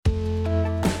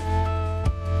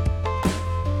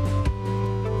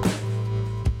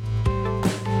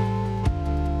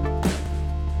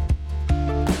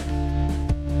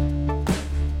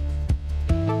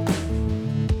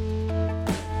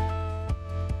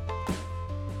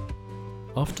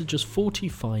After just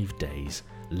 45 days,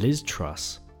 Liz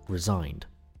Truss resigned.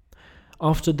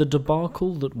 After the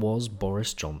debacle that was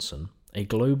Boris Johnson, a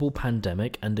global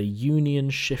pandemic and a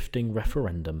union-shifting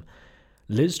referendum,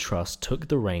 Liz Truss took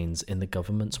the reins in the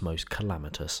government's most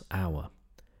calamitous hour.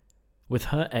 With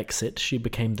her exit, she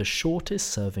became the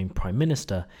shortest-serving Prime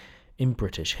Minister in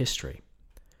British history.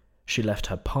 She left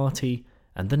her party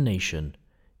and the nation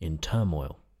in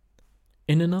turmoil.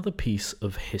 In another piece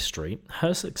of history,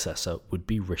 her successor would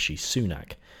be Rishi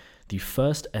Sunak, the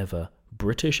first ever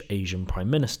British Asian Prime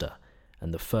Minister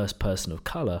and the first person of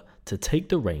colour to take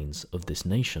the reins of this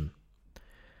nation.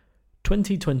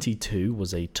 2022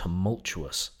 was a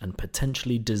tumultuous and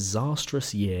potentially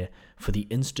disastrous year for the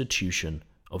institution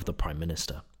of the Prime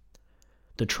Minister.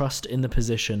 The trust in the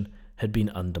position had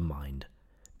been undermined,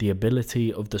 the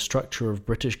ability of the structure of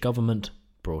British government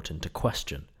brought into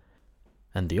question,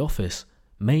 and the office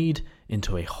made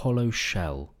into a hollow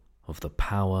shell of the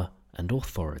power and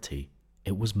authority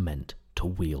it was meant to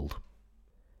wield.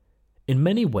 In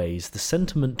many ways, the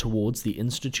sentiment towards the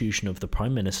institution of the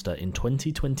Prime Minister in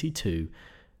 2022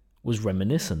 was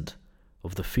reminiscent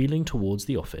of the feeling towards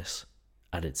the office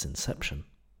at its inception.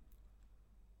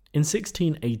 In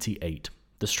 1688,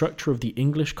 the structure of the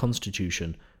English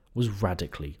constitution was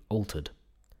radically altered.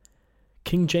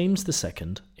 King James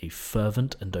II, a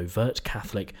fervent and overt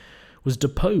Catholic, was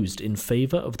deposed in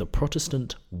favour of the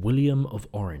Protestant William of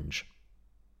Orange.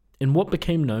 In what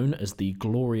became known as the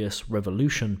Glorious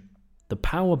Revolution, the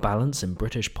power balance in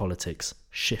British politics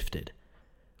shifted,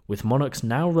 with monarchs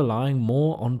now relying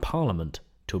more on Parliament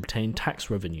to obtain tax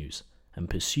revenues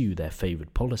and pursue their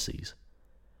favoured policies.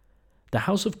 The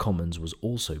House of Commons was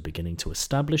also beginning to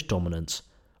establish dominance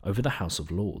over the House of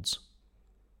Lords.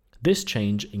 This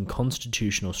change in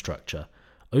constitutional structure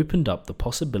opened up the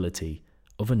possibility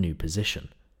of a new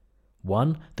position,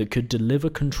 one that could deliver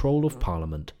control of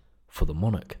Parliament for the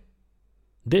monarch.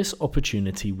 This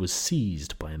opportunity was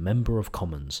seized by a member of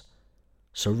Commons,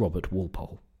 Sir Robert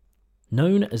Walpole.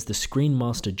 Known as the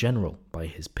Screenmaster General by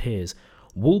his peers,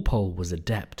 Walpole was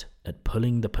adept at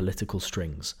pulling the political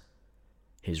strings.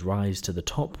 His rise to the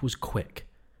top was quick,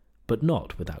 but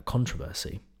not without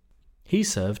controversy. He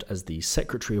served as the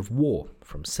Secretary of War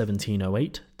from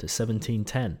 1708 to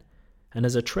 1710, and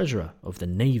as a Treasurer of the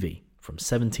Navy from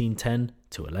 1710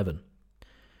 to 11.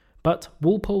 But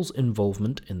Walpole's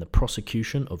involvement in the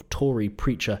prosecution of Tory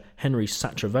preacher Henry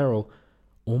Sacheverell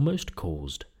almost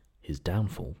caused his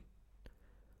downfall.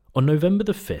 On November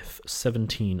 5th,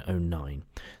 1709,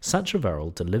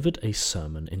 Sacheverell delivered a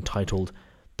sermon entitled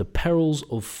 "The Perils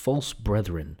of False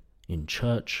Brethren in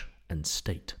Church and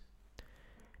State."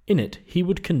 In it, he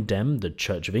would condemn the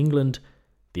Church of England,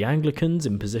 the Anglicans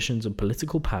in positions of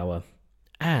political power,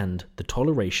 and the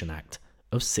Toleration Act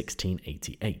of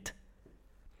 1688.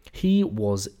 He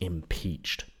was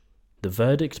impeached, the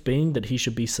verdict being that he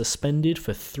should be suspended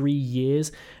for 3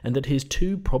 years and that his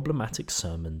 2 problematic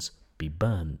sermons be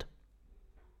burned.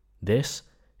 This,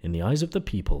 in the eyes of the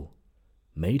people,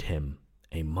 made him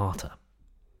a martyr.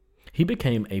 He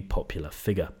became a popular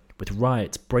figure, with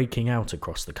riots breaking out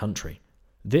across the country.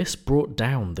 This brought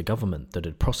down the government that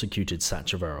had prosecuted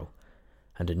Sacheverell,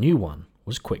 and a new one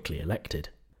was quickly elected.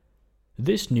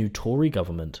 This new Tory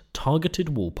government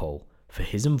targeted Walpole for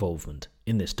his involvement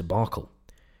in this debacle.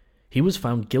 He was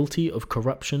found guilty of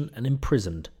corruption and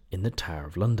imprisoned in the Tower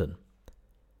of London.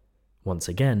 Once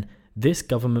again, this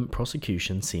government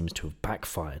prosecution seems to have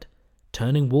backfired,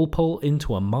 turning Walpole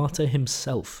into a martyr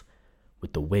himself,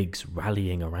 with the Whigs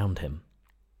rallying around him.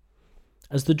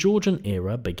 As the Georgian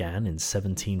era began in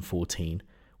 1714,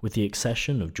 with the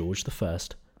accession of George I,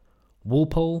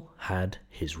 Walpole had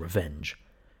his revenge,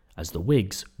 as the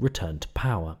Whigs returned to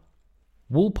power.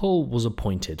 Walpole was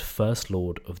appointed First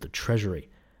Lord of the Treasury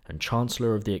and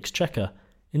Chancellor of the Exchequer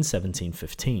in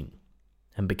 1715,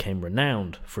 and became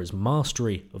renowned for his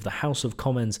mastery of the House of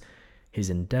Commons, his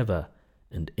endeavour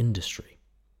and industry.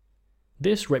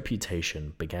 This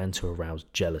reputation began to arouse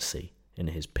jealousy in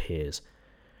his peers,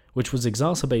 which was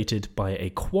exacerbated by a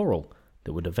quarrel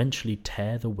that would eventually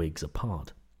tear the Whigs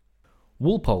apart.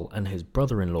 Walpole and his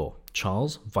brother-in-law,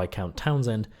 Charles, Viscount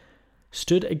Townshend,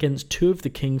 stood against 2 of the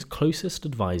king's closest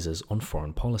advisers on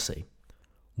foreign policy.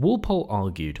 Walpole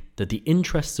argued that the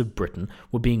interests of Britain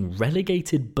were being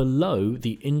relegated below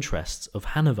the interests of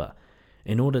Hanover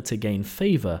in order to gain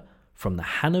favour from the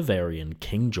Hanoverian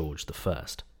King George I.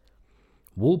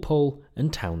 Walpole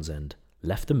and Townshend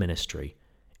left the ministry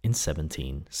in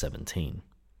 1717.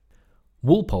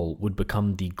 Walpole would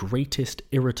become the greatest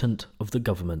irritant of the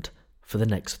government for the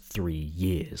next 3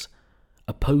 years,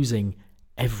 opposing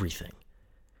everything.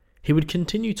 He would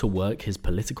continue to work his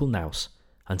political nous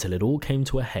until it all came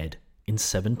to a head in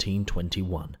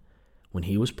 1721, when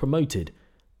he was promoted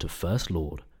to First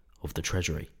Lord of the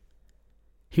Treasury.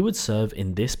 He would serve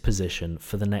in this position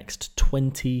for the next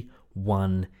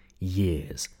 21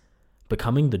 years,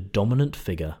 becoming the dominant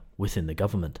figure within the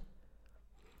government.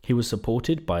 He was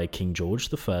supported by King George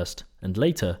I and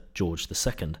later George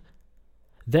II.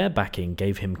 Their backing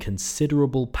gave him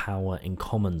considerable power in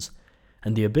Commons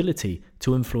and the ability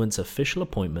to influence official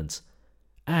appointments,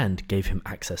 and gave him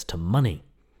access to money,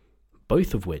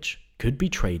 both of which could be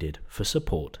traded for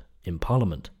support in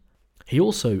Parliament. He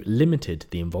also limited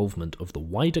the involvement of the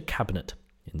wider cabinet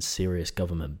in serious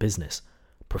government business,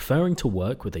 preferring to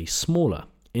work with a smaller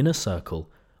inner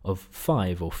circle of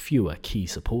 5 or fewer key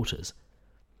supporters.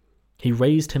 He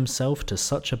raised himself to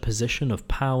such a position of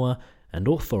power and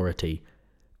authority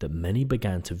that many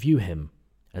began to view him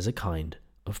as a kind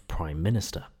of prime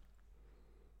minister.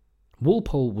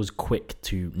 Walpole was quick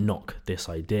to knock this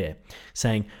idea,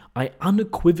 saying, "I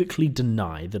unequivocally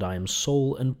deny that I am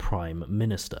sole and prime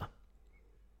minister."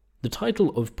 The title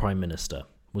of prime minister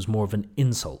was more of an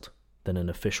insult than an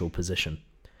official position.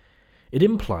 It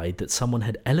implied that someone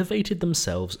had elevated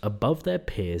themselves above their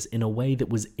peers in a way that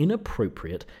was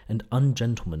inappropriate and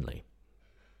ungentlemanly.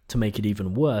 To make it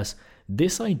even worse,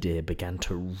 this idea began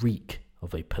to reek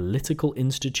of a political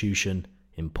institution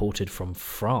imported from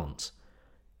France,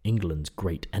 England's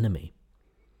great enemy.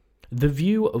 The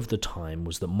view of the time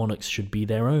was that monarchs should be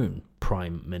their own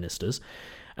prime ministers,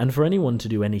 and for anyone to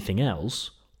do anything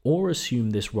else, or assume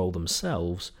this role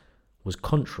themselves, was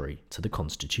contrary to the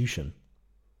constitution.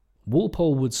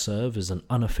 Walpole would serve as an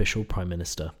unofficial prime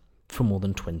minister for more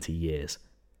than 20 years.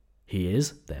 He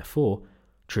is, therefore,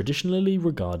 traditionally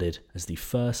regarded as the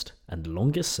first and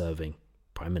longest-serving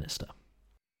prime minister.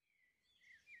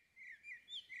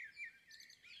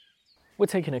 We're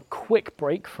taking a quick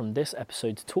break from this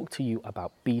episode to talk to you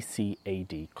about BC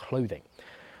AD clothing.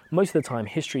 Most of the time,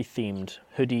 history-themed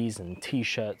hoodies and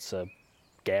t-shirts are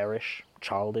garish,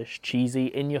 childish, cheesy,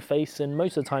 in-your-face, and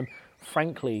most of the time,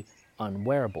 frankly,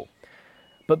 unwearable.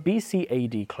 But BC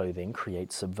AD clothing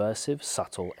creates subversive,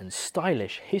 subtle, and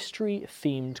stylish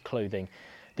history-themed clothing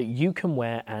that you can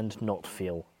wear and not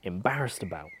feel embarrassed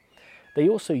about. They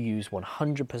also use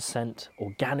 100%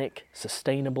 organic,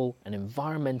 sustainable, and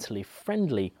environmentally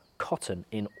friendly cotton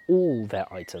in all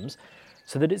their items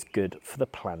so that it's good for the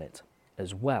planet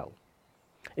as well.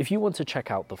 If you want to check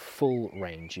out the full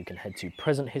range, you can head to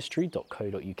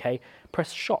presenthistory.co.uk,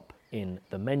 press shop in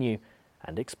the menu,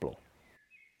 and explore.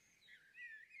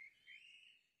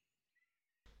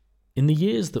 In the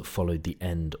years that followed the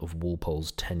end of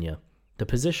Walpole's tenure, the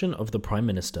position of the Prime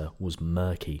Minister was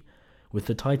murky, with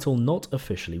the title not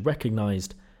officially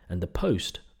recognised and the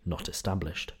post not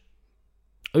established.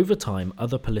 Over time,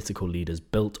 other political leaders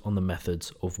built on the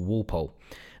methods of Walpole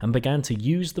and began to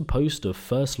use the post of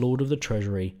First Lord of the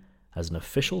Treasury as an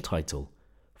official title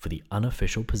for the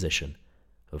unofficial position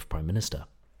of Prime Minister.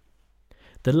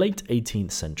 The late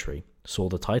 18th century saw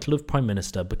the title of Prime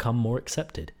Minister become more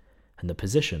accepted and the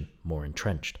position more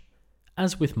entrenched.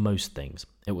 As with most things,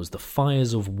 it was the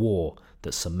fires of war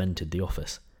that cemented the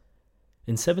office.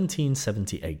 In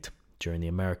 1778, during the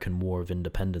American War of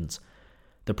Independence,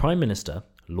 the Prime Minister,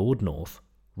 Lord North,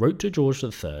 wrote to George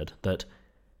III that,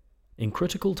 "In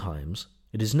critical times,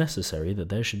 it is necessary that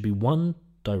there should be one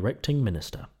directing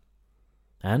minister."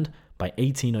 And by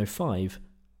 1805,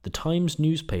 the Times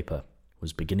newspaper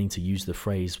was beginning to use the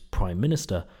phrase Prime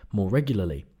Minister more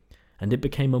regularly, and it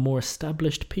became a more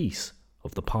established piece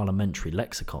of the parliamentary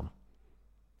lexicon.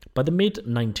 By the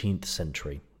mid-19th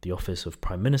century, the office of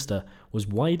Prime Minister was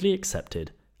widely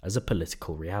accepted as a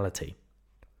political reality.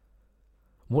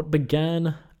 What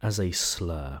began as a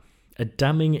slur, a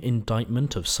damning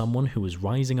indictment of someone who was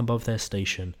rising above their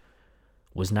station,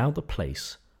 was now the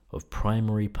place of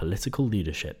primary political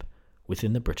leadership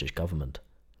within the British government.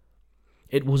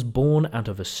 It was born out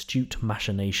of astute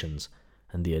machinations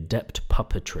and the adept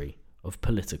puppetry of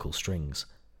political strings.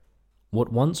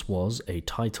 What once was a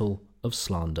title of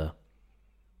slander,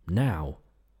 now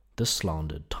the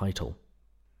slandered title.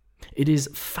 It is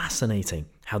fascinating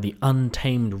how the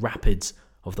untamed rapids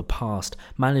of the past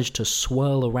managed to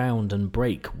swirl around and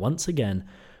break once again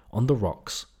on the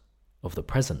rocks of the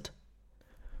present.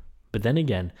 But then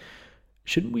again,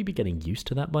 shouldn't we be getting used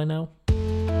to that by now?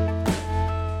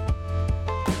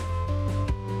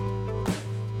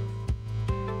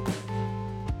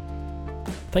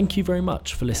 Thank you very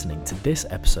much for listening to this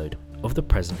episode of the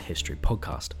Present History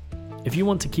Podcast. If you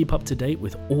want to keep up to date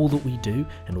with all that we do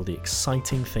and all the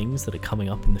exciting things that are coming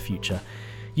up in the future,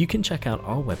 you can check out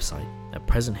our website at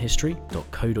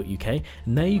presenthistory.co.uk,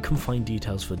 and there you can find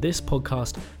details for this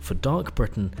podcast, for Dark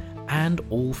Britain, and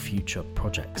all future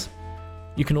projects.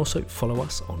 You can also follow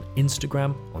us on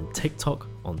Instagram, on TikTok,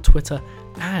 on Twitter,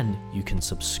 and you can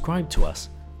subscribe to us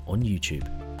on YouTube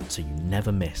so you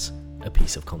never miss a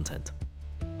piece of content.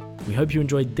 We hope you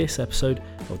enjoyed this episode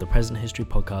of the Present History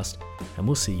Podcast, and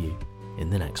we'll see you in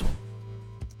the next one.